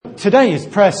today is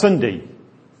Prayer Sunday.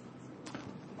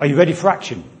 Are you ready for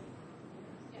action?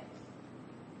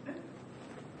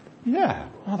 Yeah.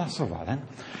 Oh, that's all right then.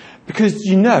 Because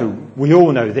we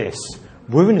all know this.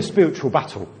 We're in a spiritual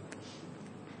battle.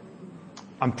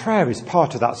 And prayer is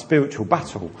part of that spiritual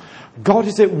battle. God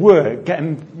is at work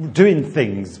doing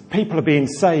things. People are being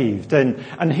saved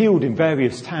and healed in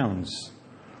various towns.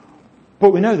 But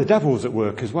we know the devil's at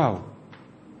work as well.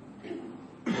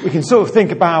 We can sort of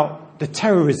think about the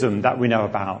terrorism that we know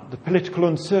about, the political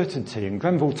uncertainty in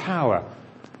Grenfell Tower.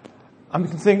 And we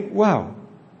can think, well,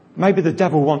 maybe the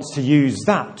devil wants to use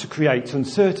that to create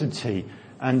uncertainty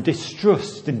and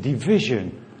distrust and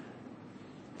division,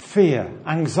 fear,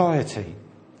 anxiety.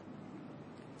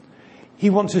 He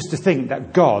wants us to think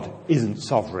that God isn't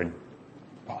sovereign.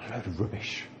 What a load of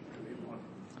rubbish.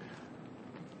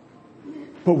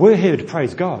 But we're here to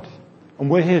praise God. And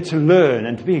we're here to learn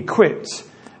and to be equipped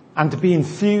and to be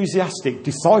enthusiastic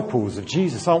disciples of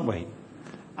Jesus, aren't we?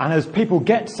 And as people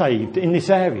get saved in this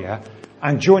area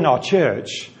and join our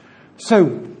church,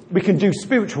 so we can do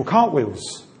spiritual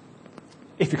cartwheels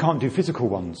if you can't do physical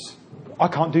ones. I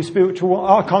can't do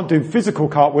physical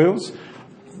cartwheels.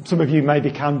 Some of you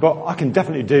maybe can, but I can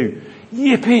definitely do.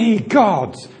 Yippee,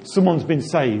 God! Someone's been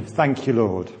saved. Thank you,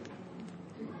 Lord.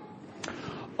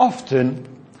 Often,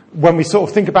 when we sort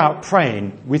of think about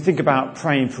praying, we think about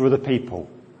praying for other people.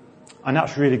 And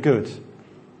that's really good.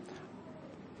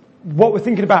 What we're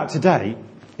thinking about today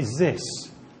is this.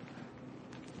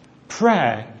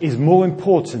 Prayer is more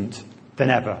important than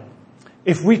ever.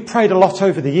 If we've prayed a lot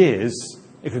over the years,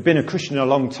 if we've been a Christian a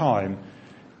long time,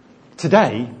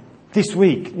 today, this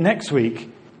week, next week,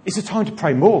 is a time to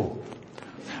pray more.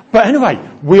 But anyway,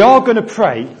 we are going to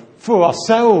pray for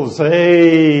ourselves.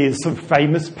 Hey, some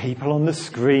famous people on the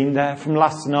screen there from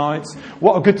last night.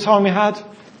 What a good time we had.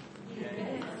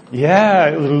 Yeah,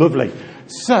 it was lovely.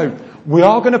 So, we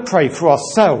are going to pray for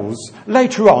ourselves.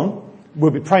 Later on,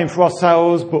 we'll be praying for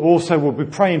ourselves, but also we'll be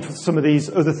praying for some of these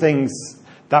other things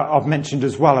that I've mentioned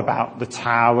as well about the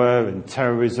tower and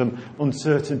terrorism,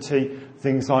 uncertainty,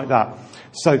 things like that.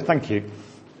 So, thank you.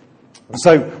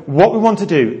 So, what we want to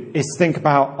do is think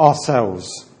about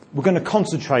ourselves. We're going to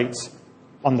concentrate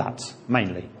on that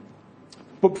mainly.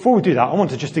 But before we do that, I want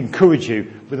to just encourage you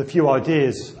with a few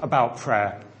ideas about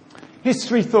prayer. Here's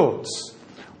 3 thoughts.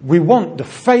 We want the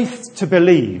faith to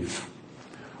believe.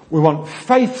 We want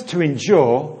faith to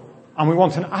endure. And we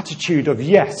want an attitude of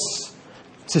yes.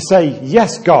 To say,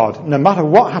 yes, God, no matter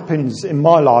what happens in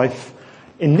my life,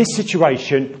 in this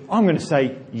situation, I'm going to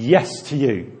say yes to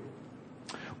you.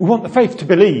 We want the faith to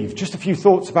believe. Just a few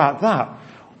thoughts about that.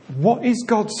 What is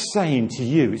God saying to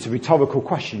you? It's a rhetorical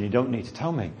question. You don't need to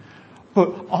tell me.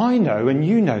 But I know and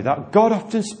you know that God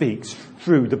often speaks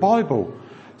through the Bible.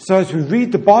 So as we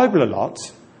read the Bible a lot,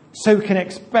 so we can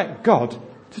expect God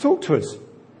to talk to us.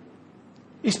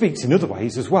 He speaks in other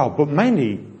ways as well, but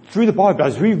mainly through the Bible.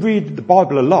 As we read the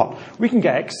Bible a lot, we can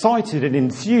get excited and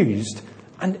enthused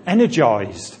and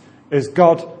energized as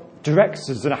God directs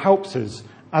us and helps us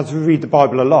as we read the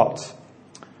Bible a lot.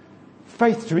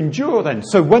 Faith to endure then.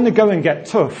 So when the going get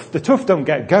tough, the tough don't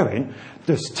get going.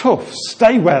 The tough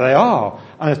stay where they are.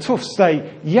 And the tough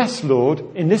say, yes,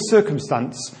 Lord, in this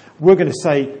circumstance, we're going to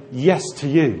say yes to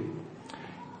you.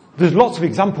 There's lots of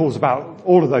examples about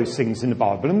all of those things in the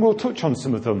Bible, and we'll touch on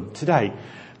some of them today.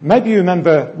 Maybe you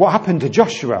remember what happened to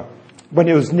Joshua when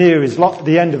he was near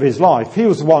the end of his life. He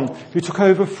was the one who took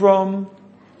over from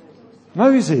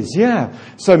Moses, yeah.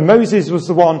 So Moses was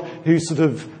the one who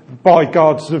by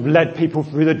God led people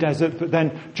through the desert, but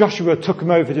then Joshua took him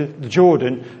over to the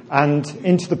Jordan and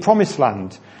into the promised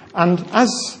land. And as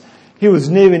he was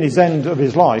nearing his end of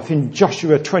his life, in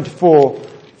Joshua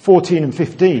 24:14 and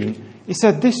 15, he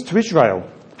said this to Israel.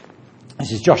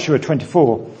 This is Joshua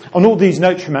 24. And all these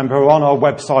notes, remember, are on our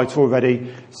website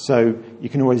already, so you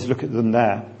can always look at them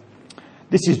there.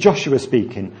 This is Joshua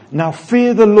speaking. Now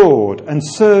fear the Lord and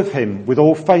serve him with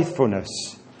all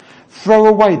faithfulness. Throw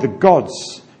away the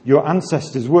gods your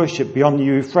ancestors worshipped beyond the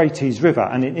Euphrates River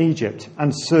and in Egypt,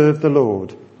 and serve the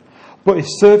Lord. But if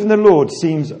serving the Lord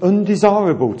seems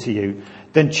undesirable to you,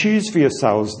 then choose for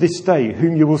yourselves this day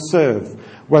whom you will serve,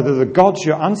 whether the gods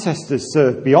your ancestors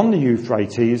served beyond the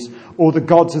Euphrates or the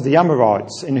gods of the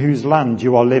Amorites in whose land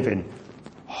you are living.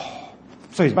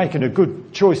 So he's making a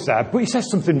good choice there, but he says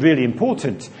something really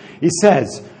important. He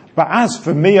says, but as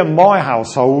for me and my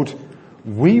household,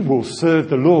 we will serve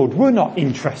the Lord. We're not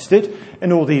interested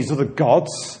in all these other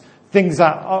gods, things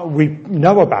that we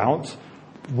know about.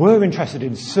 We're interested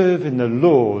in serving the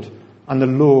Lord and the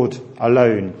Lord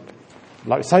alone.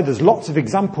 Like I say, there's lots of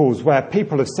examples where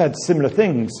people have said similar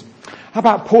things. How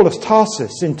about Paul of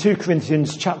Tarsus in 2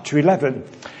 Corinthians chapter 11?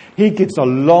 He gives a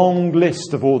long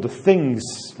list of all the things,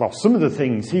 well, some of the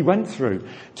things he went through.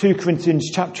 2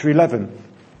 Corinthians chapter 11.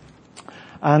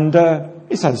 And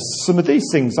it says some of these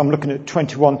things. I'm looking at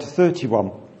 21 to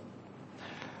 31.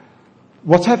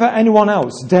 Whatever anyone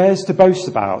else dares to boast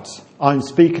about, I'm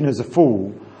speaking as a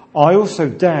fool, I also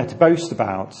dare to boast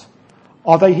about.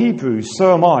 Are they Hebrews?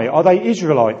 So am I. Are they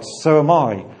Israelites? So am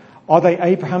I. Are they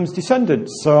Abraham's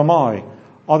descendants? So am I.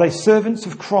 Are they servants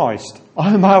of Christ?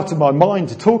 I am out of my mind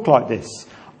to talk like this.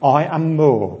 I am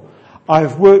more. I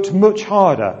have worked much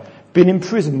harder, been in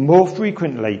prison more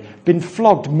frequently, been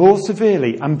flogged more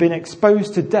severely, and been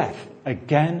exposed to death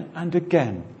again and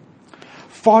again.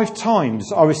 5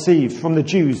 times I received from the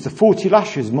Jews the 40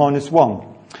 lashes minus 1.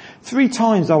 3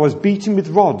 times I was beaten with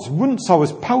rods. Once I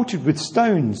was pelted with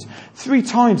stones. 3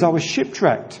 times I was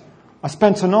shipwrecked. I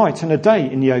spent a night and a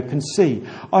day in the open sea.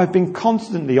 I have been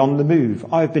constantly on the move.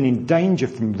 I have been in danger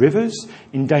from rivers,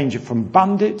 in danger from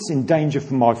bandits, in danger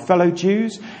from my fellow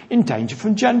Jews, in danger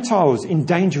from Gentiles, in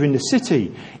danger in the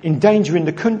city, in danger in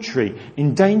the country,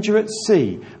 in danger at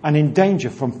sea, and in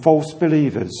danger from false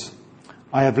believers.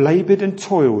 I have laboured and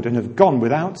toiled and have gone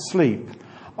without sleep.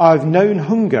 I have known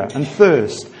hunger and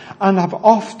thirst and have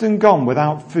often gone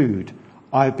without food.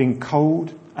 I have been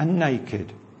cold and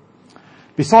naked.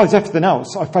 Besides everything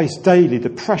else, I face daily the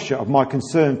pressure of my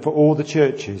concern for all the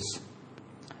churches.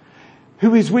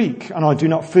 Who is weak and I do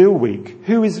not feel weak?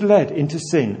 Who is led into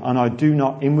sin and I do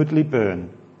not inwardly burn?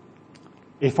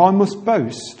 If I must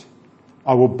boast,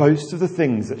 I will boast of the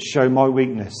things that show my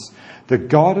weakness. The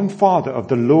God and Father of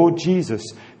the Lord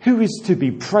Jesus, who is to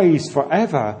be praised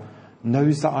forever,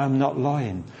 knows that I am not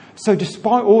lying. So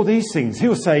despite all these things, he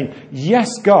was saying, yes,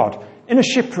 God, in a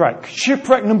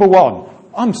shipwreck number 1,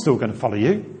 I'm still going to follow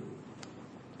you.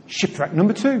 Shipwreck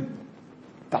number 2,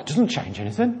 that doesn't change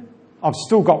anything. I've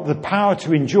still got the power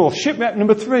to endure. Shipwreck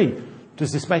number 3,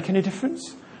 does this make any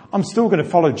difference? I'm still going to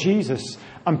follow Jesus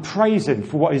and praise him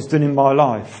for what he's done in my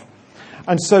life.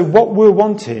 And so what we're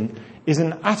wanting is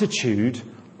an attitude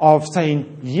of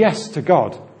saying yes to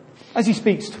God as he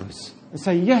speaks to us. And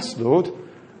say, yes, Lord.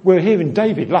 We're hearing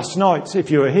David last night, if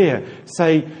you were here,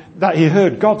 say that he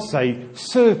heard God say,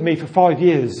 serve me for 5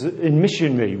 years in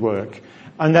missionary work.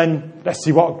 And then let's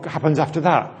see what happens after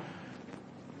that.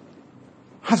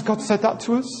 Has God said that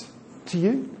to us? To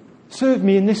you? Serve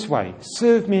me in this way.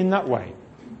 Serve me in that way.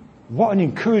 What an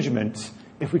encouragement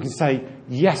if we can say,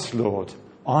 yes, Lord,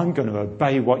 I'm going to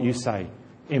obey what you say.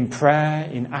 In prayer,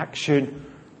 in action,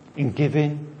 in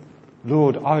giving.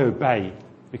 Lord, I obey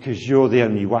because you're the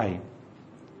only way.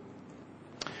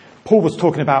 Paul was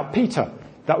talking about Peter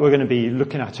that we're going to be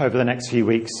looking at over the next few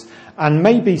weeks. And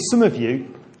maybe some of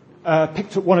you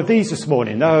picked up one of these this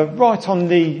morning, right on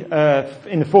the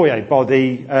in the foyer by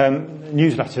the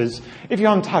newsletters. If you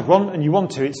haven't had one and you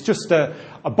want to, it's just a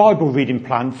Bible reading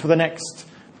plan for the next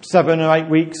 7 or 8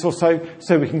 weeks or so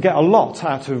we can get a lot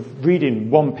out of reading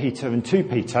 1 Peter and 2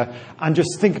 Peter and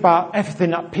just think about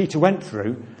everything that Peter went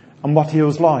through and what he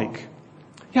was like.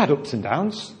 He had ups and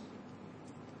downs,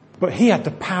 but he had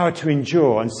the power to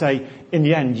endure and say, in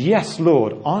the end, yes,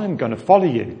 Lord, I'm going to follow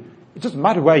you. It doesn't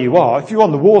matter where you are. If you're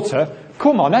on the water,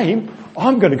 call my name.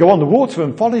 I'm going to go on the water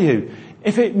and follow you.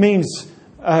 If it means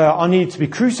I need to be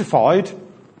crucified,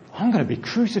 I'm going to be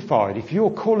crucified. If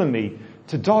you're calling me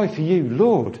to die for you,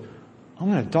 Lord,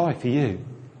 I'm going to die for you.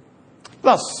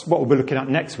 That's what we'll be looking at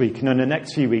next week and in the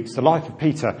next few weeks, the life of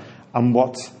Peter and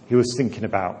what he was thinking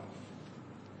about.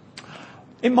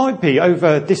 It might be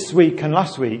over this week and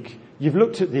last week, you've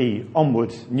looked at the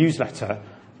Onward newsletter,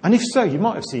 and if so, you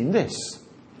might have seen this.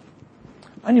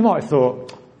 And you might have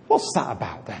thought, what's that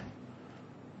about then?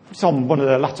 It's on one of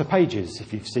the latter pages,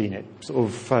 if you've seen it,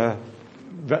 sort of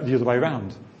the other way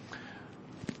around.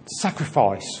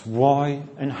 Sacrifice, why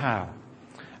and how.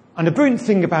 And the brilliant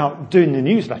thing about doing the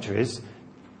newsletter is,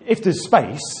 if there's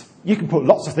space, you can put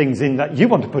lots of things in that you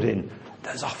want to put in.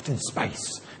 There's often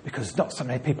space, because not so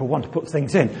many people want to put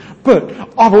things in. But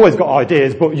I've always got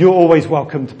ideas, but you're always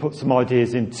welcome to put some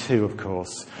ideas in too, of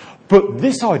course. But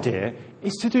this idea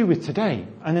is to do with today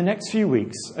and the next few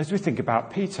weeks as we think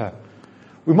about Peter.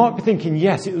 We might be thinking,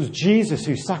 yes, it was Jesus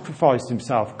who sacrificed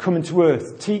himself, coming to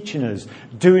earth, teaching us,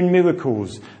 doing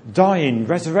miracles, dying,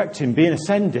 resurrecting, being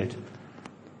ascended.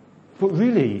 But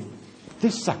really,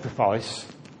 this sacrifice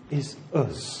is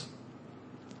us.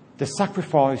 The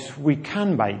sacrifice we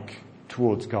can make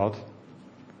towards God.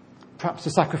 Perhaps the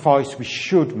sacrifice we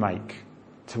should make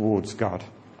towards God.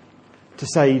 To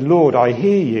say, Lord, I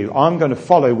hear you. I'm going to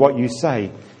follow what you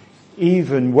say,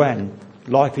 even when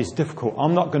life is difficult.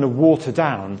 I'm not going to water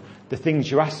down the things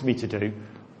you ask me to do.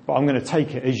 but I'm going to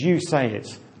take it as you say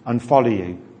it and follow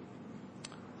you.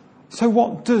 So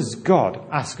what does God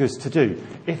ask us to do?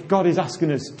 If God is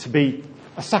asking us to be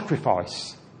a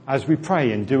sacrifice as we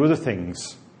pray and do other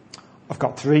things, I've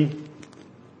got three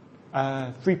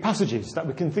passages that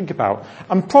we can think about.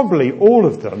 And probably all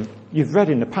of them you've read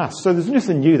in the past. So there's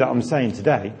nothing new that I'm saying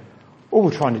today. All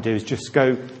we're trying to do is just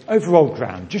go over old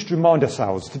ground, just remind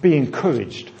ourselves to be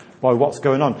encouraged by what's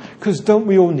going on. Because don't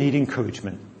we all need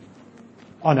encouragement?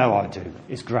 I know I do.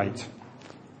 It's great.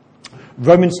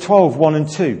 Romans 12, 1 and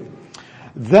 2.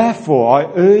 Therefore, I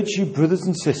urge you, brothers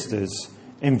and sisters,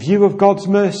 in view of God's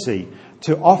mercy,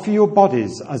 to offer your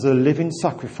bodies as a living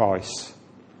sacrifice.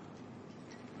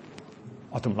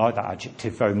 I don't like that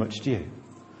adjective very much, do you?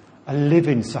 A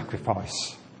living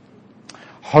sacrifice.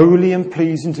 Holy and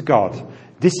pleasing to God.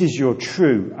 This is your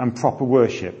true and proper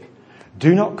worship.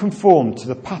 Do not conform to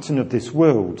the pattern of this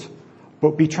world,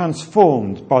 but be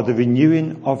transformed by the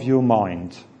renewing of your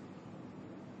mind.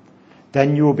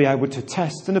 Then you will be able to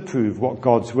test and approve what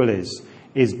God's will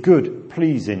is good,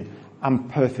 pleasing,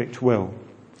 and perfect will.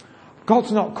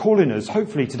 God's not calling us,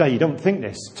 hopefully today you don't think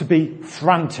this, to be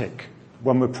frantic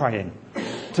when we're praying.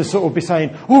 To sort of be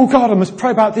saying, oh God, I must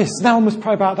pray about this, now I must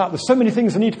pray about that. There's so many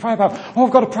things I need to pray about. Oh,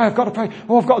 I've got to pray.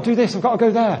 Oh, I've got to do this, I've got to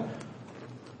go there.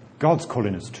 God's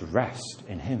calling us to rest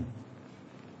in Him.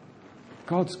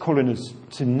 God's calling us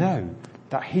to know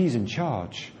that He's in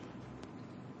charge.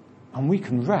 And we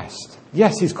can rest.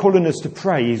 Yes, He's calling us to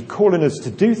pray. He's calling us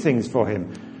to do things for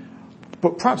Him.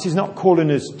 But perhaps He's not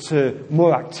calling us to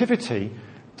more activity.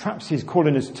 Perhaps He's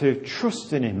calling us to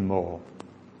trust in Him more,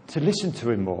 to listen to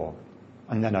Him more,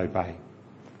 and then obey.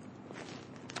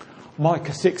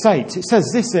 Micah 6:8. It says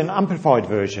this in Amplified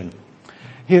Version.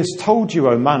 He has told you,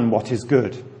 O man, what is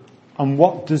good. And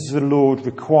what does the Lord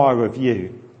require of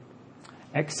you?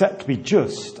 Except to be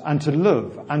just and to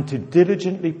love and to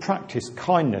diligently practice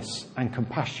kindness and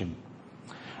compassion,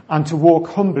 and to walk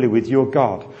humbly with your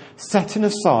God, setting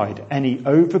aside any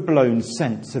overblown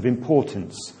sense of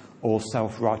importance or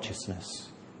self-righteousness.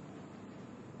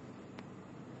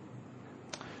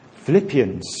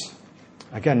 Philippians.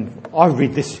 Again, I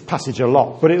read this passage a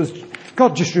lot, but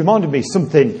God just reminded me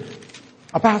something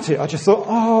about it. I just thought,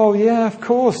 oh yeah, of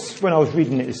course, when I was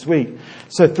reading it this week.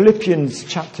 So Philippians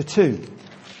chapter 2.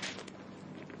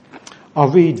 I'll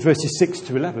read verses 6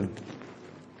 to 11.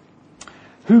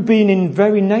 Who being in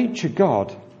very nature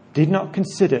God, did not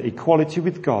consider equality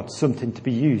with God something to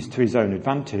be used to his own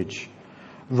advantage.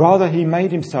 Rather he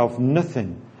made himself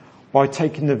nothing by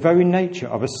taking the very nature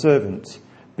of a servant,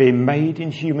 being made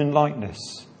in human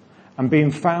likeness, and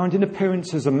being found in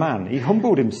appearance as a man, he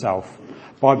humbled himself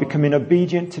by becoming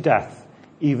obedient to death,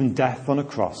 even death on a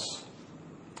cross.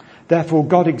 Therefore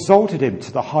God exalted him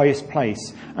to the highest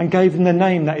place and gave him the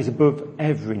name that is above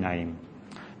every name,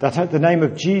 that at the name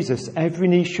of Jesus every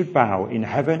knee should bow in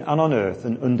heaven and on earth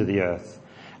and under the earth,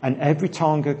 and every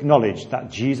tongue acknowledge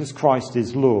that Jesus Christ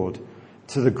is Lord,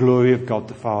 to the glory of God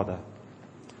the Father.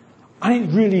 And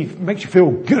it really makes you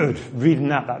feel good reading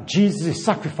that Jesus'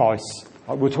 sacrifice,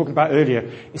 like we were talking about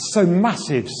earlier, is so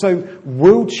massive, so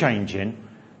world-changing,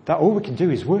 that all we can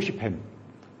do is worship him.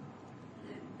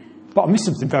 But I missed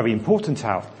something very important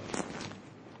out.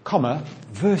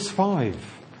 Verse 5.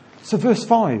 So verse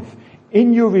 5.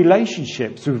 In your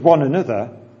relationships with one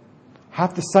another,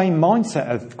 have the same mindset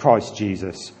of Christ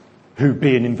Jesus, who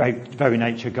being in very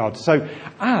nature God. So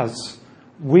as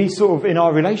we sort of in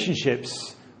our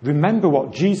relationships remember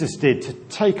what Jesus did to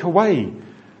take away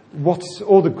what's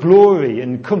all the glory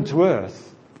and come to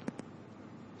earth.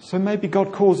 So maybe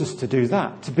God calls us to do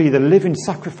that, to be the living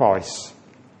sacrifice.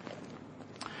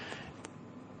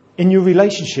 In your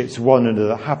relationships with one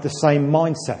another, have the same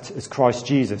mindset as Christ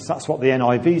Jesus. That's what the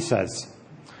NIV says.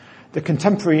 The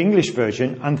Contemporary English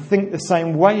Version, and think the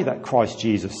same way that Christ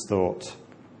Jesus thought.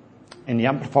 In the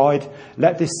Amplified,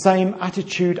 let this same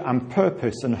attitude and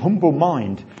purpose and humble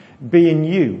mind be in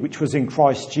you, which was in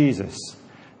Christ Jesus.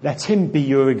 Let him be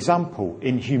your example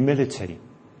in humility.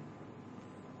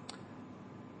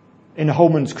 In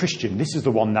Holman's Christian, this is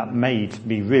the one that made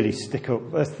me really stand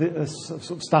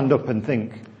up and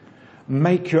think.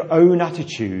 Make your own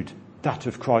attitude that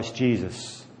of Christ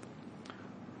Jesus.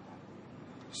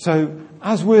 So,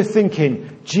 as we're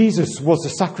thinking, Jesus was a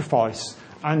sacrifice,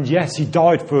 and yes, he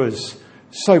died for us.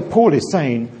 So Paul is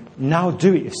saying, now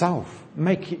do it yourself.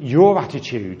 Make it your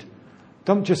attitude.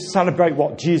 Don't just celebrate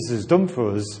what Jesus has done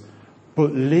for us,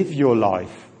 but live your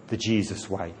life the Jesus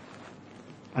way.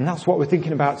 And that's what we're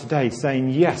thinking about today,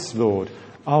 saying, yes, Lord,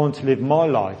 I want to live my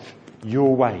life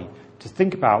your way. To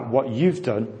think about what you've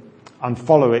done and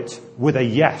follow it with a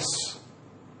yes.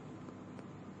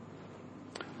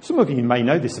 Some of you may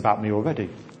know this about me already.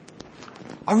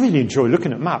 I really enjoy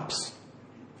looking at maps.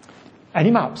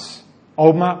 Any maps.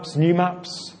 Old maps, new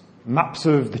maps, maps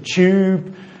of the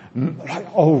tube.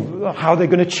 How they're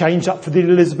going to change that for the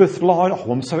Elizabeth line.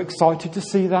 Oh, I'm so excited to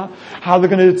see that. How they're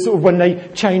going to, when they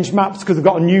change maps because they've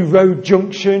got a new road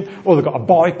junction, or they've got a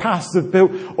bypass they've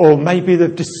built, or maybe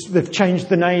they've changed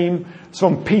the name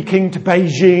from Peking to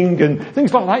Beijing and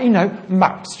things like that.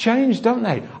 Maps change, don't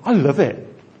they? I love it.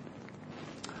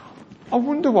 I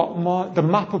wonder what the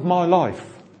map of my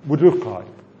life would look like.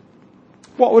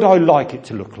 What would I like it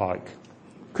to look like?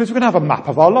 Because we're going to have a map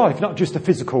of our life, not just a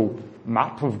physical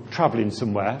map of travelling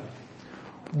somewhere.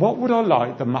 What would I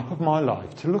like the map of my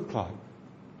life to look like?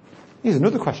 Here's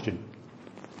another question.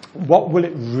 What will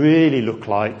it really look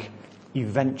like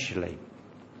eventually?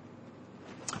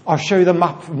 I'll show you the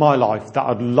map of my life that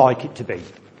I'd like it to be.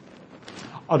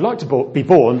 I'd like to be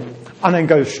born and then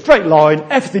go straight line,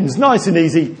 everything's nice and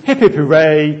easy, hip hip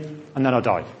hooray, and then I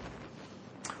die.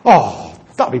 Oh,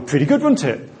 that'd be pretty good, wouldn't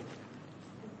it?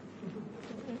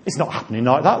 It's not happening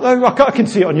like that, though. I can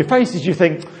see it on your faces. You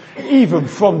think, even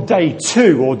from day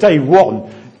 2 or day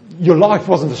 1, your life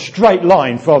wasn't a straight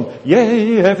line from,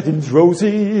 yay, everything's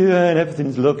rosy and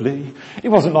everything's lovely. It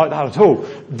wasn't like that at all.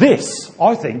 This,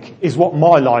 I think, is what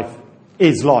my life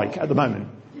is like at the moment.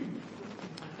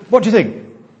 What do you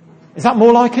think? Is that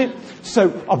more like it?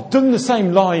 So I've done the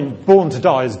same line, born to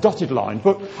die, as dotted line,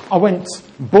 but I went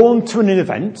born to an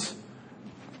event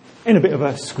in a bit of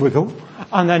a squiggle,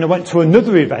 and then I went to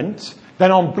another event,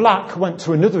 then on black went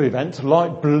to another event,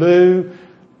 light blue.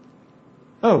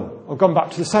 Oh, I've gone back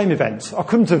to the same event. I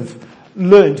couldn't have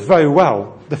learnt very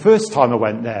well the first time I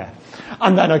went there.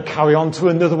 And then I carry on to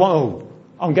another one. Oh,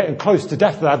 I'm getting close to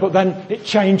death there, but then it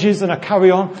changes and I carry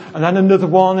on, and then another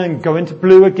one and go into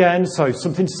blue again, so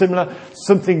something similar,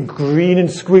 something green and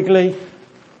squiggly,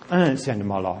 and then it's the end of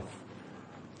my life.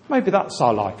 Maybe that's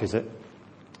our life, is it?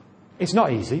 It's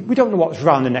not easy. We don't know what's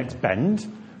round the next bend.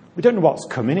 We don't know what's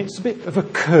coming. It's a bit of a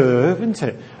curve, isn't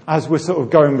it, as we're sort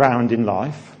of going round in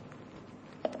life.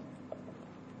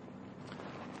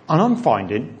 And I'm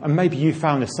finding, and maybe you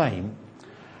found the same,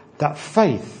 that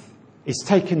faith is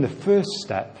taking the first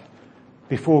step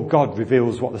before God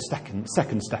reveals what the second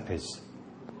step is.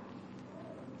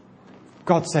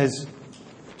 God says,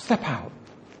 step out.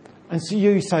 And so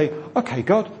you say, okay,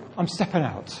 God, I'm stepping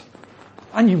out.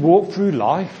 And you walk through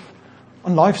life,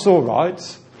 and life's all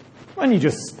right, and you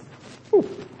just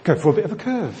go for a bit of a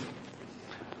curve.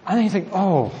 And then you think,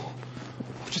 I've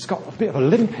just got a bit of a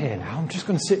limp here now. I'm just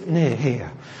going to sit near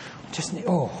here.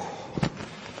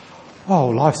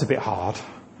 Life's a bit hard.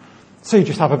 So you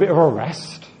just have a bit of a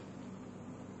rest.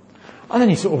 And then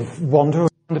you sort of wander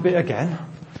around a bit again.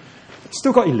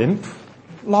 Still got your limp.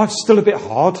 Life's still a bit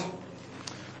hard.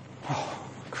 Oh,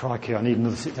 crikey, I need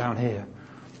another sit down here.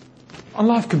 And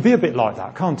life can be a bit like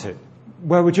that, can't it?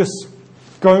 Where we're just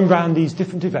going round these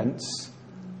different events,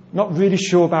 not really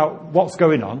sure about what's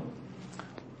going on,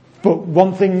 but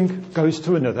one thing goes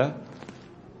to another,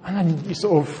 and then you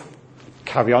sort of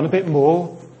carry on a bit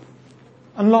more,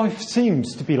 and life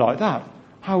seems to be like that.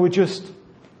 How we're just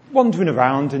wandering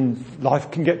around and life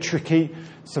can get tricky,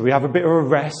 so we have a bit of a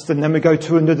rest and then we go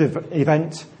to another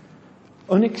event.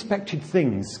 Unexpected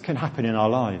things can happen in our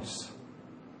lives.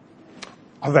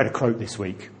 I read a quote this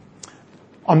week.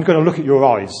 I'm going to look at your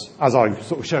eyes as I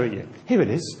sort of show it you. Here it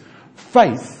is.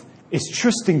 Faith is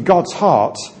trusting God's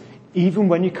heart even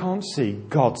when you can't see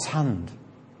God's hand.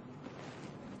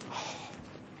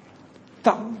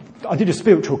 I did a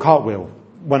spiritual cartwheel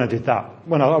when I did that.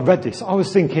 When I read this, I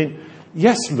was thinking,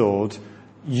 yes, Lord,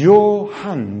 your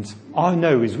hand, I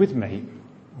know, is with me.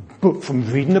 But from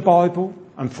reading the Bible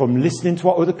and from listening to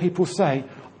what other people say,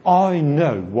 I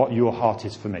know what your heart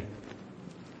is for me.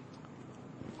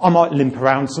 I might limp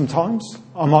around sometimes.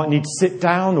 I might need to sit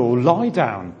down or lie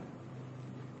down.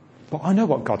 But I know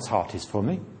what God's heart is for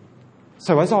me.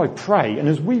 So as I pray, and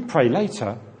as we pray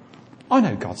later, I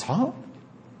know God's heart.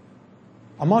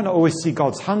 I might not always see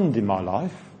God's hand in my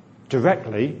life,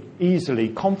 directly, easily,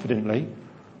 confidently,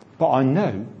 but I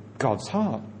know God's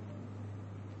heart.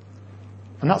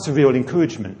 And that's a real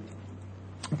encouragement.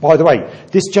 By the way,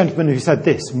 this gentleman who said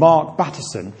this, Mark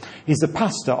Batterson, is the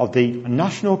pastor of the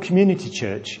National Community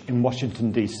Church in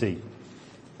Washington, D.C.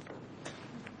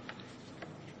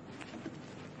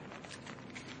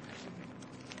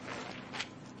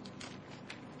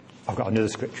 I've got another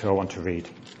scripture I want to read.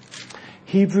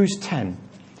 Hebrews 10,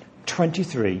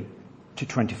 23 to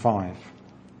 25.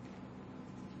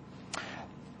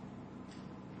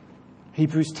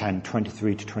 Hebrews 10,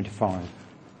 23 to 25.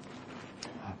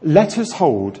 Let us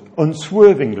hold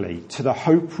unswervingly to the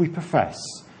hope we profess,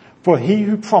 For he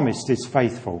who promised is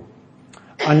faithful.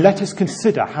 And let us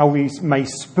consider how we may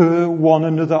spur one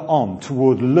another on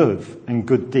toward love and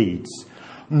good deeds,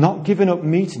 not giving up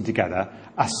meeting together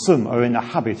as some are in the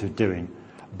habit of doing,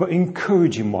 but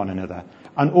encouraging one another,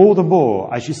 and all the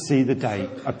more as you see the day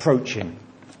approaching.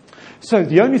 So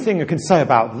the only thing I can say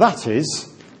about that is,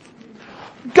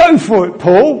 go for it,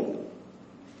 Paul.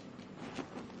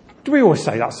 Do we always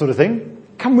say that sort of thing?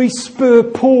 Can we spur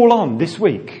Paul on this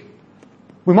week?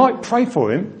 We might pray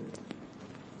for him,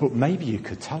 but maybe you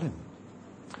could tell him.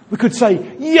 We could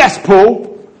say, yes,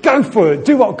 Paul, go for it.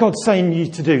 Do what God's saying you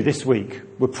to do this week.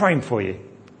 We're praying for you.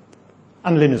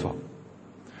 And Lynn as well.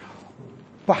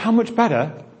 But how much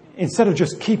better, instead of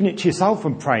just keeping it to yourself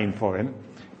and praying for him,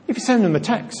 if you send them a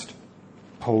text,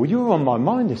 Paul, you were on my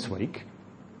mind this week.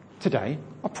 Today,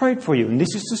 I prayed for you, and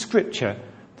this is the scripture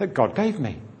that God gave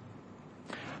me.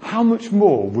 How much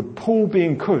more would Paul be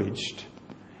encouraged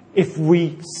if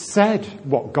we said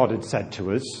what God had said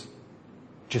to us,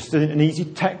 just an easy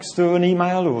text or an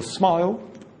email or a smile,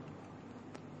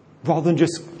 rather than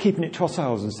just keeping it to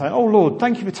ourselves and saying, oh Lord,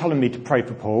 thank you for telling me to pray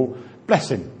for Paul, bless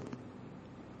him.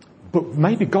 But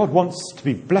maybe God wants to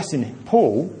be blessing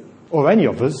Paul, or any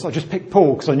of us. I just picked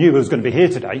Paul because I knew he was going to be here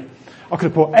today. I could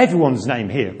have put everyone's name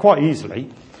here quite easily.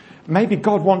 Maybe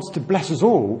God wants to bless us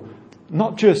all,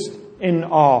 not just in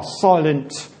our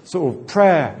silent sort of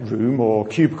prayer room or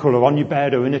cubicle or on your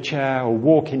bed or in a chair or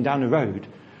walking down the road.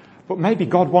 But maybe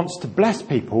God wants to bless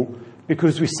people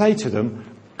because we say to them,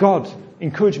 God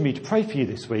encouraged me to pray for you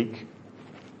this week.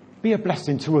 Be a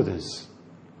blessing to others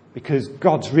because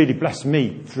God's really blessed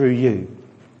me through you.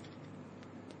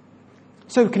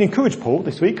 So we can encourage Paul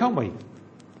this week, can't we?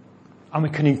 And we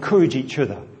can encourage each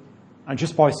other. And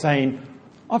just by saying,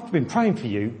 I've been praying for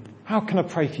you, how can I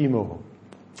pray for you more?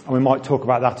 And we might talk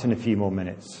about that in a few more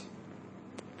minutes.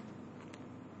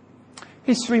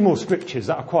 Here's 3 more scriptures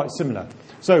that are quite similar.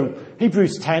 So,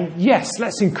 Hebrews 10, yes,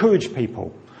 let's encourage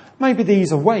people. Maybe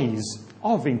these are ways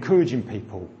of encouraging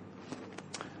people.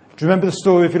 Do you remember the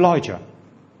story of Elijah?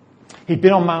 He'd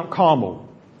been on Mount Carmel,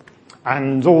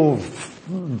 and all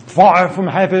fire from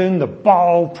heaven, the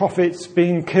Baal prophets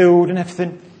being killed and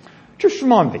everything. Just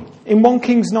remind me, in 1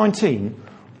 Kings 19,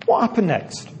 what happened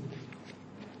next?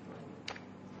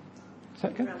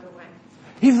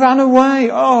 He ran away.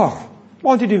 Oh,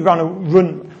 why did he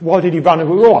run? Why did he run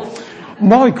away? Oh,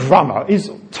 my grammar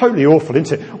is totally awful,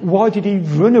 isn't it? Why did he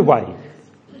run away?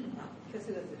 Because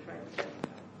he was afraid.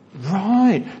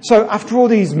 Right. So after all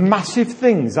these massive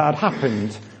things that had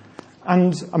happened,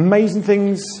 and amazing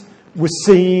things were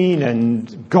seen,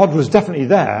 and God was definitely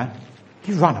there,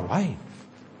 he ran away.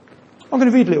 I'm going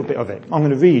to read a little bit of it. I'm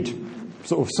going to read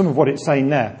sort of some of what it's saying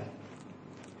there.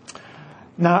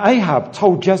 Now Ahab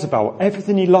told Jezebel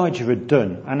everything Elijah had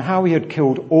done and how he had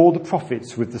killed all the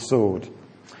prophets with the sword.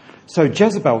 So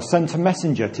Jezebel sent a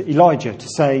messenger to Elijah to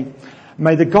say,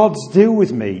 may the gods deal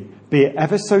with me, be it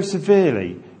ever so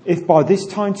severely, if by this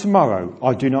time tomorrow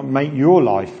I do not make your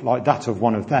life like that of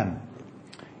one of them.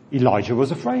 Elijah was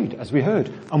afraid, as we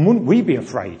heard. And wouldn't we be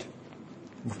afraid?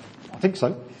 I think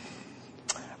so.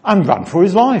 And ran for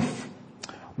his life.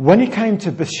 When he came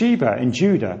to Bathsheba in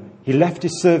Judah, he left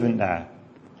his servant there,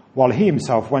 while he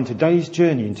himself went a day's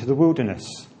journey into the wilderness.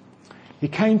 He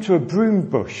came to a broom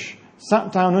bush,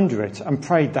 sat down under it, and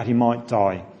prayed that he might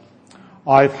die.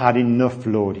 I've had enough,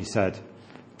 Lord, he said.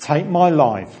 Take my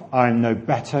life. I am no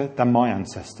better than my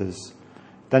ancestors.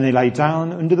 Then he lay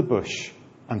down under the bush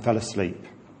and fell asleep.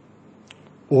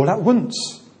 All at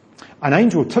once, an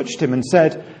angel touched him and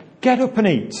said, get up and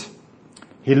eat.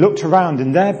 He looked around,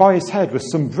 and there by his head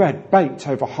was some bread baked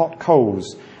over hot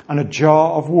coals and a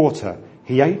jar of water.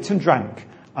 He ate and drank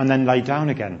and then lay down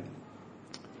again.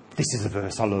 This is a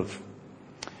verse I love.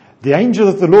 The angel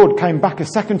of the Lord came back a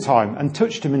second time and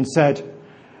touched him and said,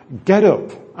 get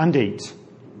up and eat,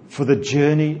 for the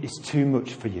journey is too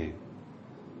much for you.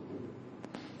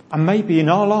 And maybe in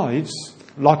our lives,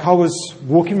 like I was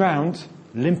walking around,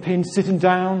 limping, sitting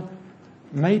down,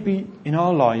 maybe in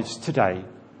our lives today,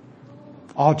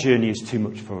 our journey is too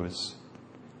much for us.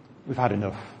 We've had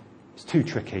enough. It's too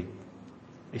tricky.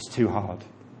 It's too hard.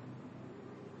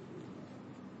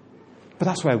 But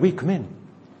that's where we come in.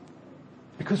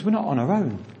 Because we're not on our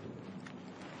own.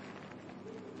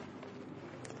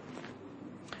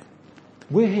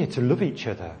 We're here to love each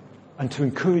other and to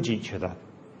encourage each other.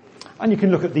 And you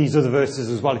can look at these other verses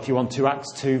as well if you want to.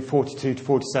 Acts 2, 42 to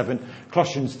 47,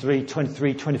 Colossians 3,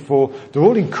 23, 24. They're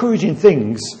all encouraging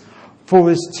things for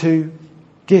us to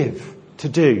give, to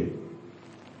do.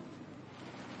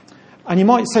 And you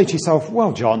might say to yourself,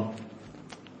 well, John,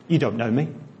 you don't know me.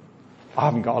 I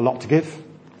haven't got a lot to give.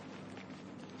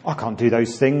 I can't do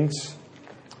those things.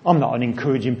 I'm not an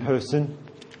encouraging person.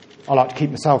 I like to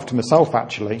keep myself to myself,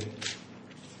 actually.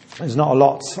 There's not a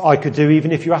lot I could do,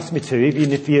 even if you asked me to,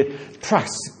 even if you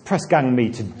press gang me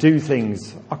to do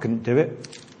things, I couldn't do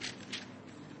it.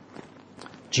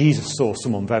 Jesus saw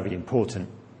someone very important.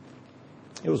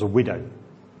 It was a widow.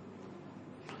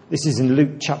 This is in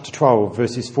Luke chapter 12,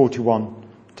 verses 41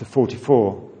 to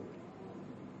 44.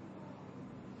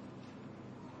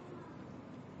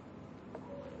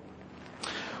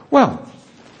 Well,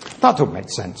 that don't make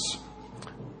sense.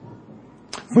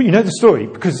 But you know the story,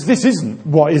 because this isn't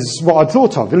what I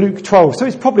thought of, Luke 12, so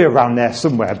it's probably around there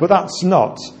somewhere, but that's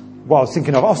not what I was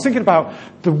thinking of. I was thinking about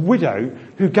the widow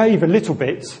who gave a little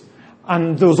bit,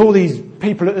 and there was all these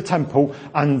people at the temple,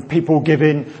 and people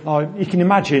giving, you can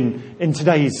imagine in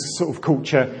today's sort of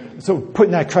culture, sort of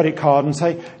putting their credit card and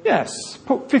say, yes,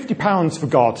 put £50 for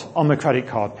God on my credit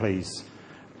card, please.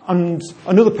 And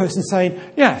another person saying,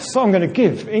 yes, I'm going to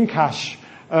give in cash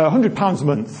 £100 a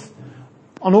month.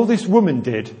 And all this woman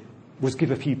did was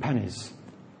give a few pennies.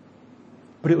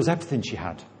 But it was everything she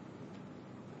had.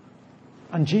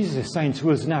 And Jesus is saying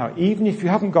to us now, even if you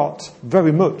haven't got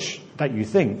very much that you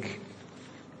think,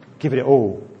 give it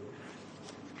all.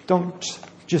 Don't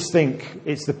just think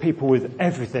it's the people with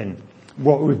everything,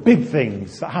 with big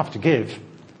things that have to give.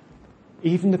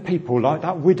 Even the people like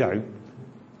that widow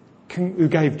who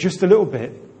gave just a little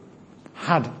bit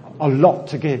had a lot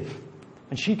to give.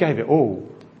 And she gave it all.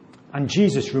 And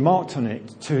Jesus remarked on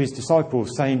it to his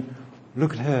disciples, saying,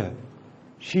 look at her.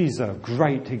 She's a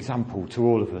great example to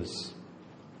all of us.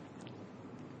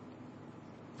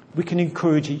 We can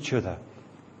encourage each other.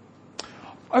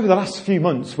 Over the last few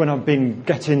months, when I've been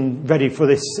getting ready for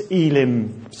this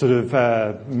Elim sort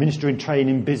of ministering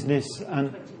training business,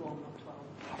 and 21, not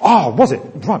 12. oh, was it?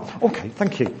 Right. Okay.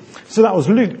 Thank you. So that was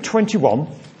Luke 21.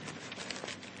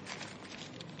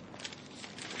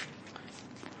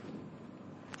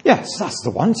 Yes, that's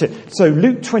the one, isn't it? So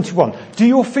Luke 21. Do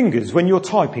your fingers, when you're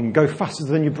typing, go faster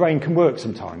than your brain can work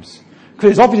sometimes?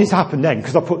 Because it's obviously happened then,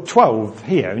 because I put 12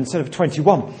 here instead of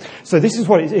 21. So this is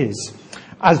what it is.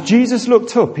 As Jesus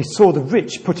looked up, he saw the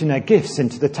rich putting their gifts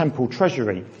into the temple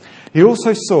treasury. He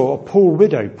also saw a poor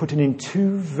widow putting in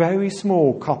 2 very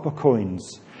small copper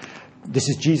coins. This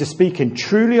is Jesus speaking.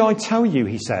 Truly I tell you,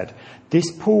 he said,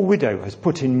 this poor widow has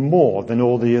put in more than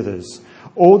all the others.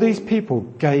 All these people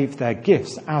gave their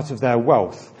gifts out of their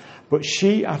wealth, but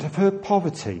she, out of her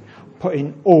poverty, put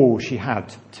in all she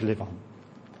had to live on.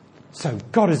 So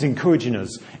God is encouraging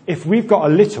us. If we've got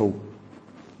a little,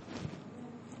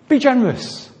 be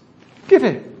generous. Give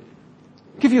it.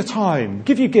 Give your time.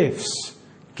 Give your gifts.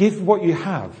 Give what you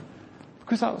have.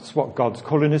 Because that's what God's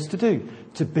calling us to do,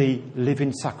 to be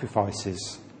living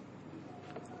sacrifices.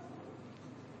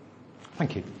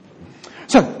 Thank you.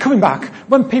 So, coming back,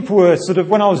 when people were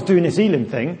when I was doing this Elim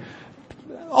thing,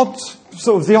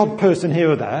 the odd person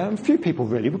here or there, a few people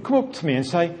really, would come up to me and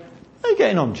say, how are you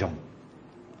getting on, John?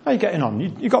 How are you getting on?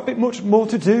 You got a bit much more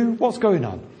to do? What's going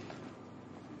on?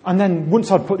 And then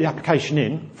once I'd put the application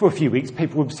in, for a few weeks,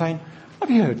 people would be saying,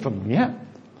 have you heard from them yet?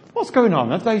 What's going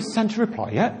on? Have they sent a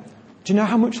reply yet? Do you know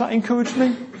how much that encouraged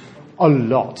me? A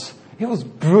lot. It was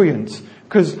brilliant,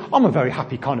 because I'm a very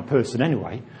happy kind of person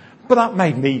anyway, but that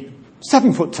made me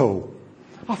 7 foot tall.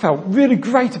 I felt really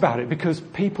great about it because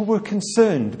people were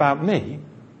concerned about me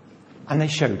and they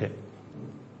showed it.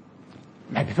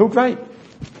 Made me feel great.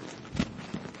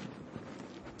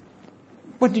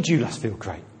 When did you last feel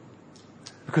great?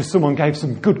 Because someone gave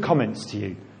some good comments to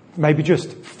you. Maybe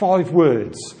just 5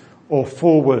 words or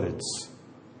 4 words.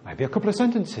 Maybe a couple of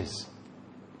sentences.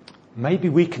 Maybe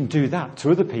we can do that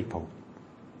to other people.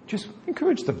 Just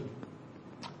encourage them.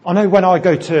 I know when I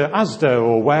go to Asda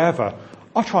or wherever,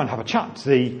 I try and have a chat to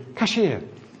the cashier.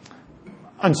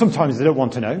 And sometimes they don't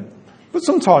want to know, but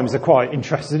sometimes they're quite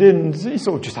interested in, you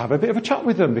sort of just have a bit of a chat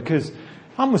with them, because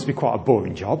that must be quite a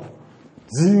boring job.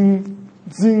 Zing,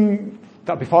 zing,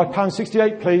 that'd be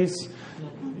 £5.68, please.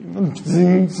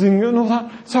 Zing, zing, and all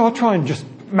that. So I try and just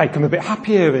make them a bit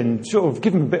happier and sort of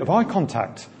give them a bit of eye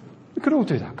contact. We could all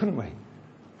do that, couldn't we?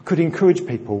 We could encourage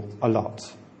people a lot.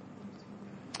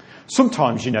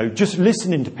 Sometimes, just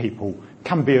listening to people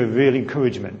can be a real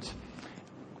encouragement.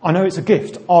 I know it's a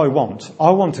gift I want.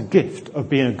 I want a gift of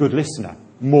being a good listener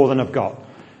more than I've got,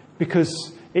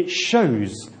 because it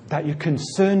shows that you're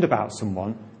concerned about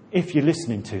someone if you're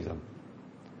listening to them.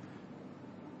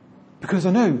 Because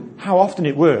I know how often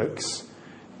it works.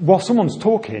 While someone's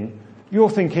talking, you're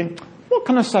thinking, what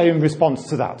can I say in response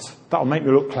to that? That'll make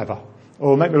me look clever,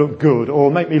 or make me look good,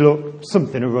 or make me look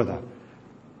something or other.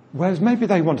 Whereas maybe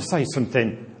they want to say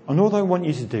something, and all they want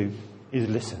you to do is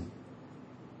listen.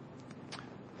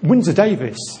 Windsor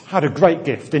Davis had a great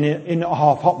gift in a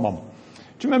Half Hot Mom.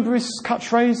 Do you remember his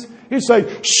catchphrase? He'd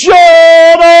say,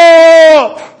 "Shut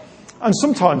up!" And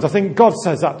sometimes I think God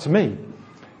says that to me.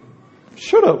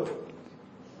 Shut up.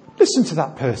 Listen to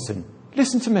that person.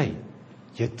 Listen to me.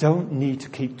 You don't need to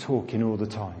keep talking all the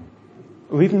time,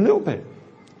 or even a little bit.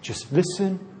 Just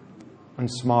listen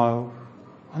and smile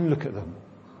and look at them.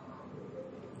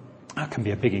 That can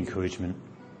be a big encouragement.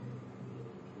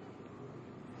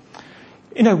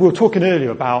 You know, we were talking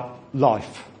earlier about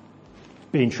life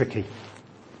being tricky.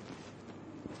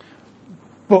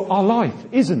 But our life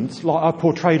isn't like I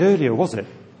portrayed earlier, was it?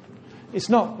 It's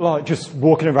not like just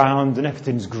walking around and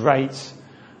everything's great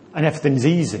and everything's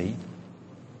easy.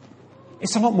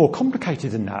 It's a lot more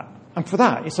complicated than that. And for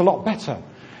that, it's a lot better.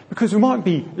 Because we might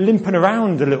be limping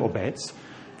around a little bit,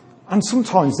 and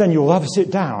sometimes then you'll have a sit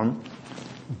down,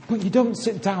 but you don't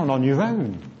sit down on your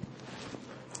own.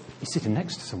 You're sitting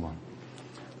next to someone.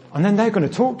 And then they're going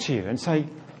to talk to you and say,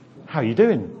 "How are you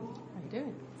doing?" How are you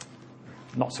doing?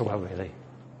 Not so well, really.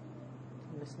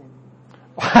 I'm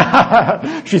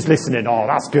listening. She's listening. Oh,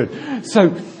 that's good.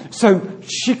 So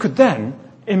she could then,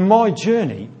 in my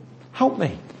journey, help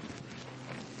me.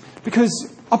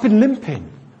 Because I've been limping.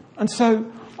 And so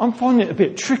I'm finding it a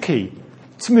bit tricky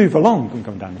to move along. I'm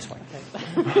going down this way.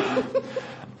 Okay.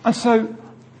 And so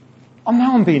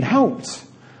I'm being helped.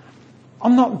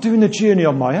 I'm not doing the journey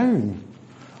on my own.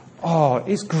 Oh,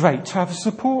 it's great to have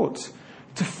support,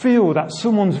 to feel that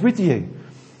someone's with you.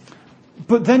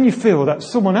 But then you feel that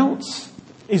someone else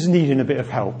is needing a bit of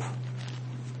help.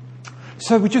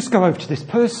 So we just go over to this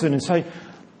person and say,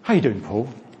 "How you doing, Paul?"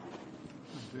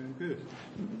 I'm doing good.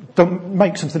 Don't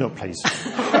make something up, please.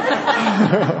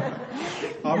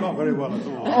 I'm not very well at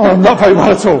all. Oh, not very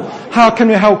well at all. How can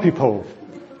we help you, Paul?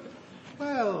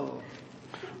 Well,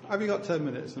 have you got 10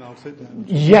 minutes and I'll sit down?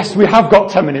 Yes, we have got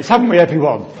 10 minutes, haven't we,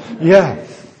 everyone? Yeah.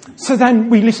 So then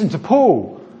we listened to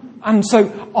Paul. And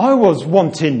so I was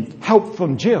wanting help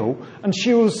from Jill, and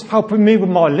she was helping me with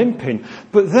my limping.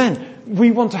 But then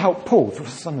we want to help Paul.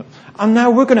 And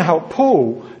now we're going to help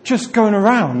Paul just going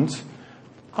around.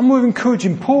 And we're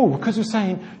encouraging Paul because we're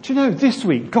saying, "Do you know, this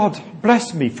week God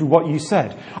blessed me through what you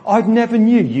said. I never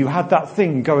knew you had that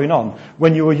thing going on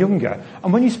when you were younger.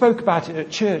 And when you spoke about it at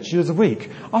church the other week,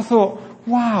 I thought,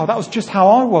 wow, that was just how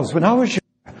I was when I was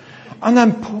younger." And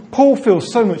then Paul feels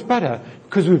so much better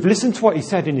because we've listened to what he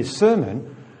said in his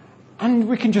sermon. And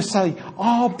we can just say,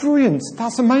 "Oh, brilliant,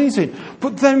 that's amazing."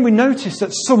 But then we notice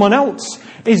that someone else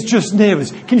is just near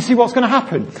us. Can you see what's going to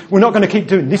happen? We're not going to keep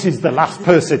doing, "This is the last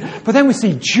person." But then we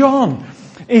see John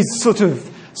is sort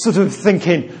of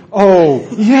thinking, "Oh,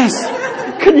 yes."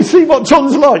 Can you see what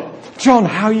John's like? "John,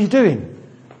 how are you doing?"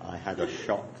 I had a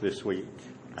shock this week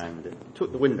and it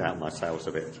took the wind out of my sails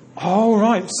a bit. Oh,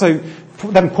 right. So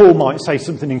then Paul might say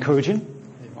something encouraging.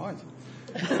 He might.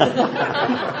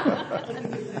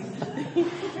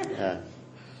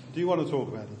 Do you want to talk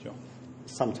about it, John?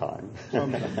 Sometime.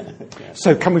 Sometime. Yeah.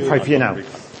 So can we pray for you now?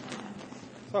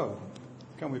 So,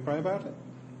 can we pray about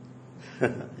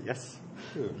it? Yes.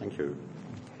 Good. Thank you.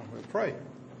 And we'll pray.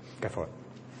 Go for it.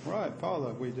 Right,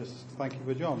 Father, we just thank you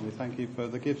for John. We thank you for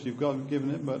the gifts you've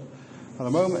given him, but at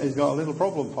the moment he's got a little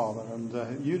problem, Father,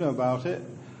 and you know about it.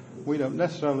 We don't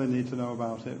necessarily need to know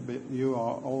about it, but you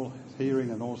are all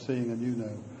hearing and all seeing, and you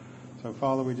know. So,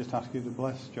 Father, we just ask you to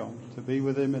bless John, to be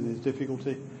with him in his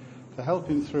difficulty, to help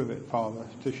him through it, Father,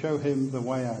 to show him the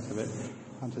way out of it,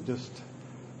 and to just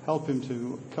help him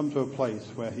to come to a place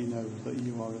where he knows that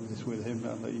you are in this with him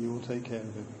and that you will take care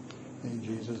of him. In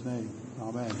Jesus' name.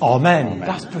 Amen. Amen.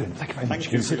 That's brilliant. Thank you very much.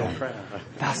 Thank you for Sit your down. prayer.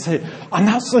 That's it. And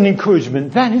that's an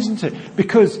encouragement then, isn't it?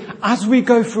 Because as we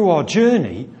go through our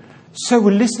journey, so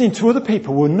we're listening to other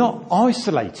people. We're not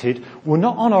isolated. We're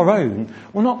not on our own.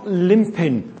 We're not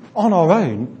limping on our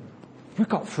own. We've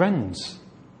got friends.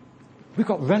 We've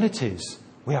got relatives.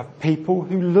 We have people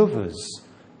who love us,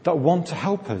 that want to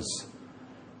help us.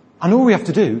 And all we have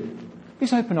to do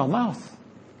is open our mouth,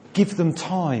 give them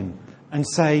time and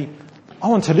say, "I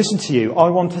want to listen to you. I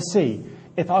want to see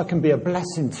if I can be a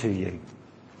blessing to you."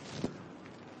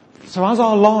 So as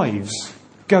our lives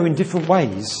go in different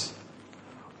ways,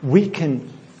 we can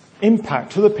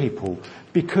impact other people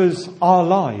because our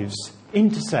lives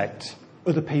intersect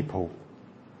other people.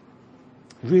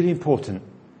 Really important.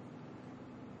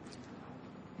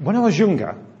 When I was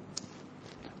younger,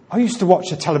 I used to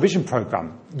watch a television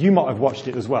programme. You might have watched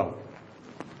it as well.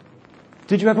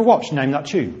 Did you ever watch Name That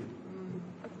Tune?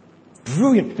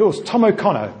 Brilliant. It was Tom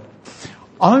O'Connor.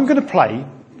 I'm going to play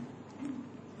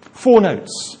 4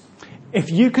 notes. If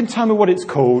you can tell me what it's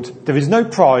called, there is no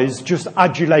prize, just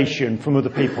adulation from other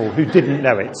people who didn't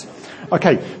know it.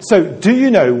 Okay, so do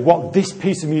you know what this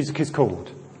piece of music is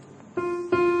called?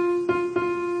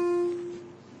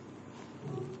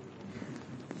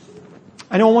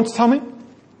 Anyone want to tell me?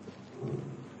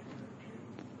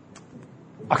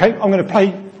 Okay, I'm going to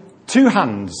play 2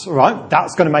 hands, all right?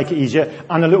 That's going to make it easier,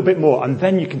 and a little bit more, and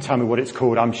then you can tell me what it's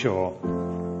called, I'm sure.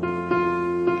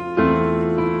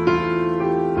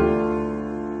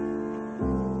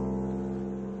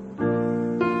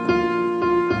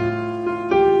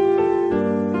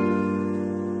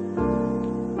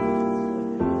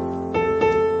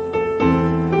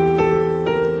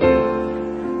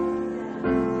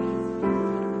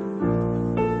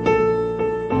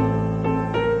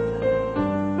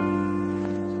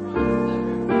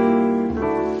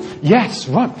 Yes,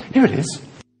 right, here it is.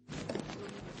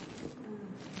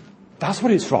 That's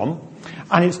what it's from.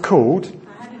 And it's called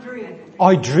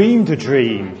I Dreamed a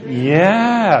Dream.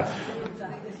 Yeah.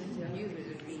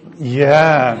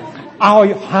 Yeah. I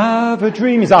Have a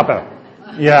Dream is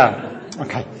ABBA. Yeah.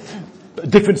 Okay. A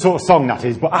different sort of song that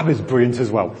is, but ABBA's brilliant as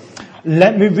well.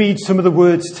 Let me read some of the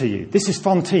words to you. This is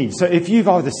Fontaine. So if you've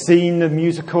either seen the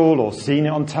musical or seen it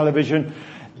on television,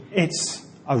 it's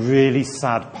a really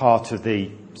sad part of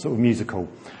the sort of musical.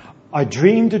 I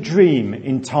dreamed a dream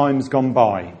in times gone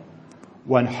by,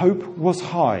 when hope was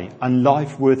high and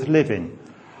life worth living.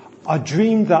 I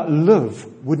dreamed that love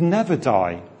would never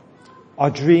die. I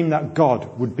dreamed that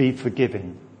God would be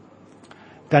forgiving.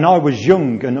 Then I was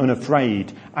young and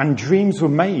unafraid, and dreams were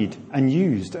made and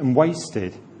used and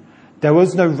wasted. There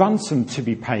was no ransom to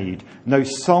be paid, no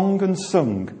song and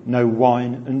sung, no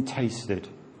wine and tasted.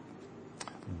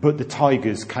 But the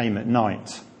tigers came at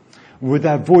night, with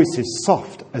their voices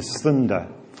soft as thunder,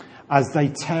 as they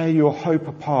tear your hope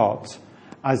apart,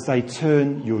 as they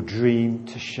turn your dream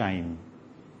to shame.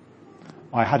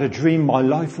 I had a dream my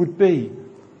life would be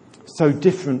so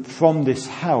different from this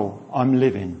hell I'm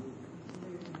living,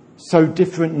 so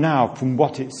different now from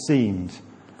what it seemed.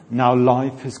 Now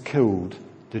life has killed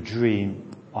the dream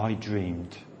I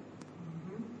dreamed.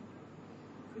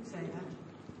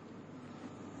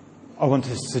 I want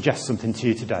to suggest something to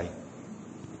you today.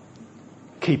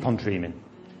 Keep on dreaming.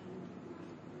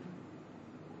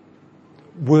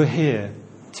 We're here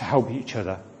to help each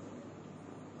other.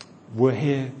 We're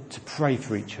here to pray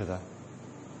for each other,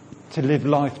 to live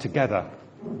life together.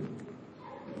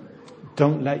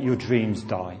 Don't let your dreams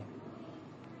die.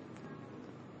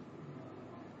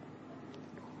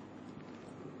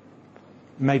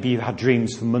 Maybe you had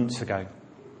dreams from months ago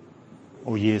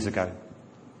or years ago.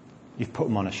 You've put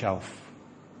them on a shelf.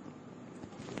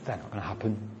 They're not going to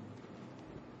happen.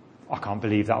 I can't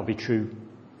believe that'll be true.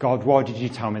 God, why did you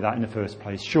tell me that in the first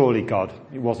place? Surely, God,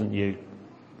 it wasn't you.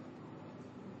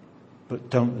 But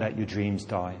don't let your dreams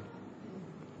die.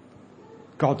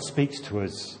 God speaks to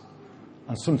us,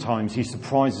 and sometimes he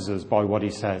surprises us by what he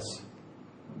says.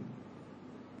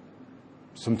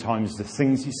 Sometimes the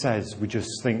things he says, we just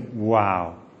think,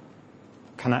 wow,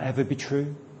 can that ever be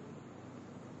true?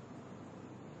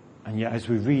 And yet as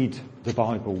we read the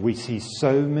Bible, we see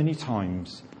so many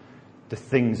times the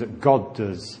things that God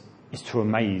does is to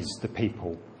amaze the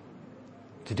people,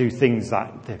 to do things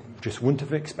that they just wouldn't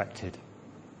have expected.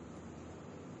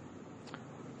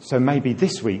 So maybe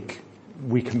this week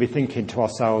we can be thinking to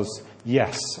ourselves,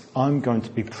 yes, I'm going to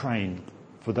be praying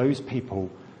for those people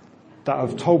that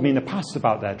have told me in the past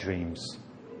about their dreams,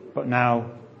 but now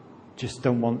just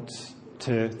don't want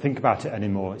to think about it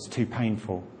anymore. It's too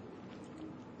painful.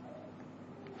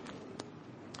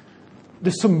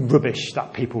 There's some rubbish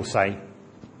that people say.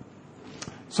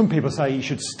 Some people say you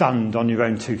should stand on your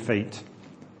own 2 feet.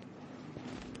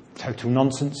 Total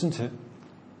nonsense, isn't it?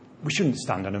 We shouldn't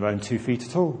stand on our own 2 feet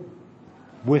at all.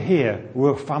 We're here.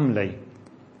 We're a family.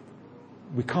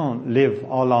 We can't live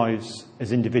our lives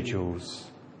as individuals.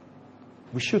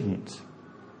 We shouldn't.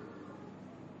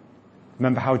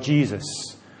 Remember how Jesus,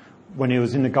 when he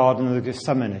was in the Garden of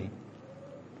Gethsemane,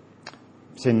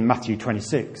 it's in Matthew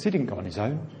 26, he didn't go on his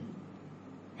own.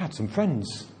 He had some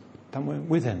friends that went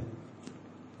with him.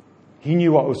 He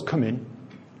knew what was coming,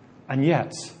 and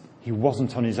yet he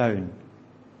wasn't on his own.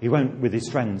 He went with his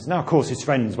friends. Now, of course, his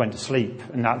friends went to sleep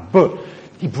and that, but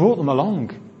he brought them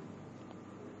along.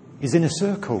 He's in a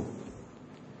circle.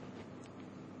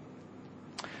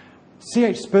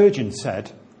 C.H. Spurgeon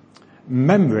said,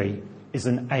 memory is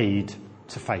an aid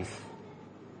to faith.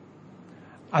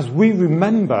 As we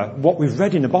remember what we've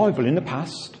read in the Bible in the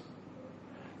past,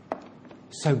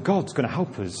 so God's going to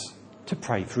help us to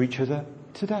pray for each other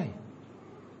today.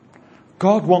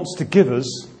 God wants to give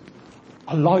us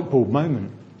a light bulb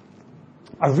moment.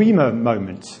 a Rima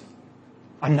moment,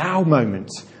 a now moment,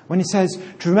 when he says,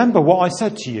 do you remember what I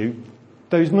said to you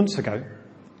those months ago?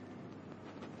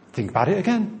 Think about it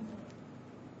again.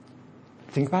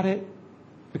 Think about it,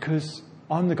 because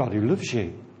I'm the God who loves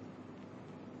you.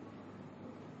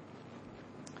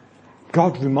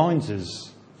 God reminds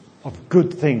us of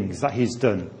good things that he's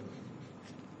done.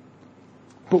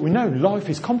 But we know life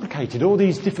is complicated, all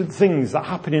these different things that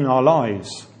happen in our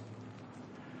lives.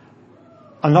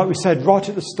 And like we said right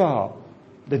at the start,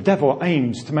 the devil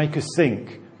aims to make us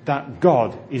think that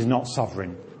God is not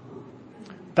sovereign.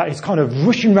 That he's kind of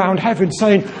rushing around heaven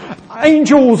saying,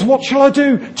 angels, what shall I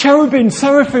do? Cherubim,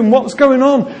 seraphim, what's going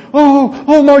on?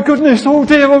 Oh my goodness, oh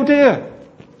dear, oh dear.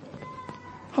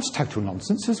 That's total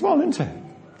nonsense as well, isn't it?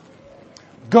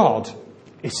 God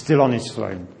is still on his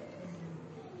throne.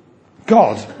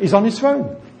 God is on his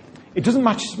throne. It doesn't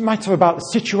matter about the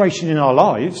situation in our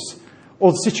lives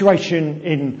or the situation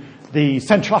in the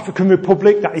Central African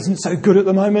Republic that isn't so good at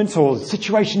the moment, or the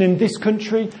situation in this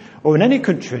country or in any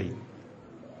country.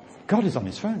 God is on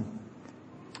his throne.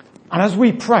 And as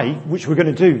we pray, which we're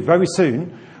going to do very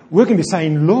soon, we're going to be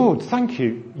saying, Lord, thank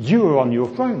you, you are on your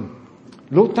throne.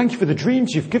 Lord, thank you for the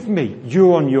dreams you've given me,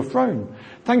 you're on your throne.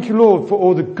 Thank you, Lord, for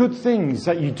all the good things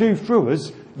that you do through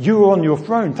us, you are on your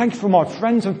throne. Thank you for my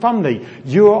friends and family,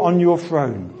 you are on your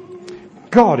throne.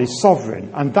 God is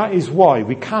sovereign, and that is why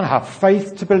we can have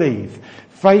faith to believe,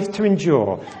 faith to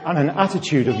endure, and an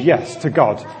attitude of yes to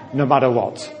God, no matter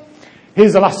what.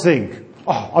 Here's the last thing.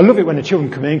 I love it when the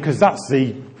children come in, because that's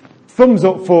the thumbs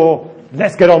up for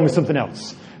let's get on with something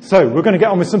else. So we're going to get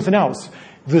on with something else.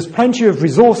 There's plenty of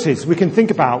resources we can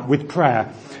think about with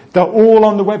prayer. They're all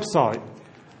on the website.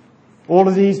 All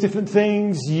of these different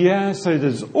things, so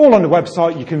there's all on the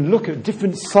website. You can look at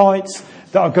different sites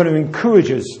that are going to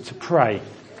encourage us to pray.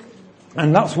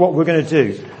 And that's what we're going to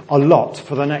do a lot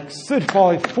for the next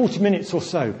 35, 40 minutes or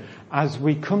so. As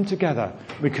we come together,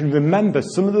 we can remember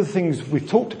some of the things we've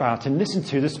talked about and listened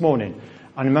to this morning.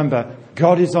 And remember,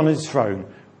 God is on his throne,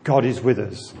 God is with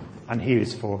us, and he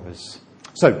is for us.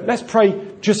 So let's pray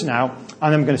just now,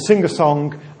 and I'm going to sing a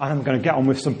song, and I'm going to get on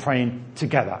with some praying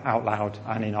together out loud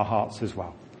and in our hearts as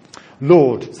well.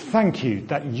 Lord, thank you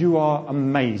that you are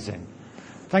amazing.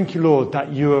 Thank you, Lord,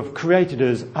 that you have created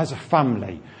us as a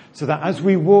family, so that as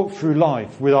we walk through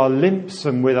life with our limps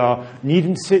and with our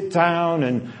needing to sit down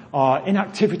and our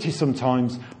inactivity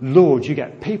sometimes, Lord, you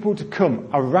get people to come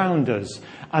around us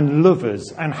and love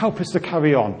us and help us to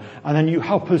carry on. And then you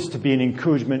help us to be an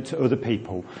encouragement to other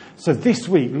people. So this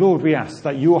week, Lord, we ask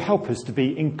that you will help us to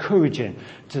be encouraging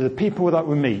to the people that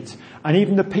we meet, and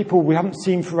even the people we haven't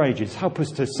seen for ages. Help us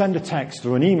to send a text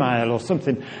or an email or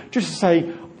something just to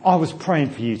say, I was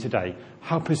praying for you today.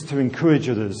 Help us to encourage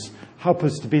others. Help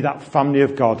us to be that family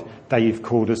of God that you've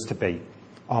called us to be.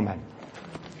 Amen.